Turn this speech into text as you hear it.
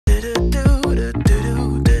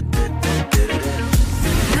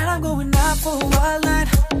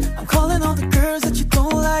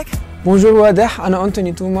بونجور واضح، أنا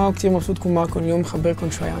أنتوني توما وكتير مبسوط أكون معكم اليوم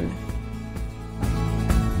خبركم شوي عني.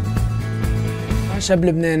 شاب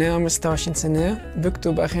لبناني عمري 26 سنة،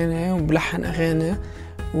 بكتب أغاني وبلحن أغاني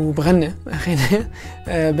وبغني أغاني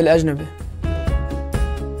بالأجنبي.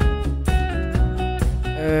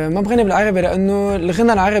 ما بغني بالعربي لأنه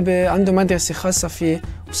الغنى العربي عنده مدرسة خاصة فيه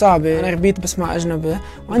وصعبة. أنا ربيت بسمع أجنبي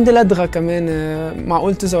وعندي لدغة كمان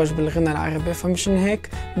معقول تزوج بالغنى العربي، فمشان هيك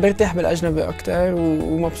برتاح بالأجنبي أكتر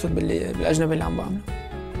ومبسوط بالأجنبي اللي عم بعمله.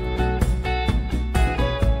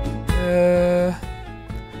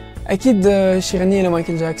 أكيد شي غنية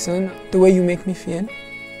لمايكل جاكسون The way you make me feel.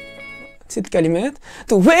 نسيت الكلمات.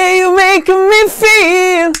 The way you make me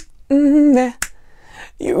feel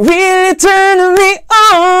You really turn me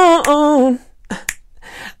on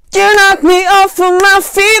You knock me off of my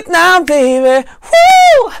feet now baby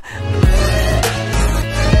Woo!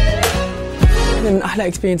 من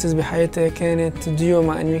أحلى experiences بحياتي كانت ديو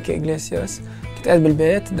مع أنريكي إغليسياس. كنت قاعد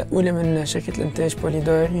بالبيت دقولي من شركة الإنتاج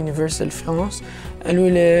بوليدار يونيفرسال فرانس، قالوا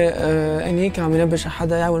لي أنيك عم ينبش على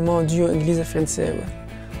حدا يعمل معه ديو إنجليزي فرنساوي.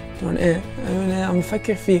 قلت لهم إيه؟ قالوا لي عم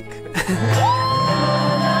بفكر فيك.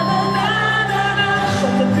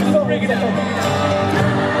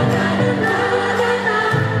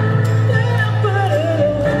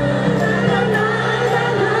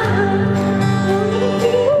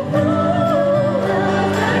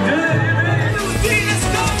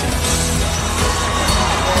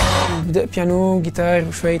 بدأ بيانو جيتار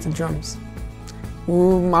وشوية درامز،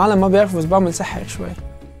 ومعالم ما بيعرفوا بس بعمل سحر شوي.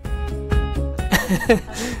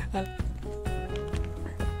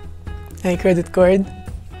 هاي كريدت كارد،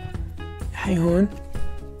 هاي هون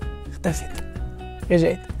اختفت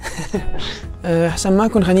رجعت.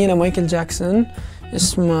 حسمعكم غنية لمايكل جاكسون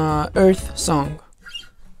اسمها Earth Song.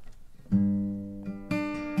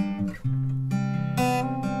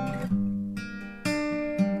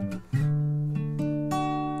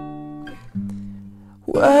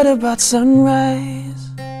 What about sunrise?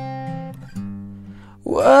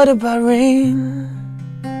 What about rain?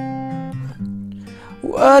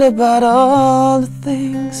 What about all the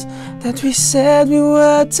things that we said we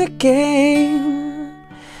were to gain?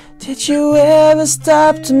 Did you ever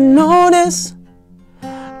stop to notice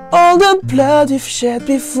all the blood we've shed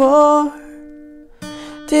before?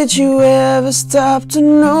 Did you ever stop to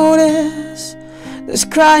notice there's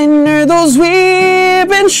crying near those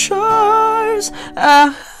weeping shores?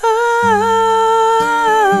 Ah, ah,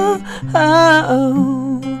 ah,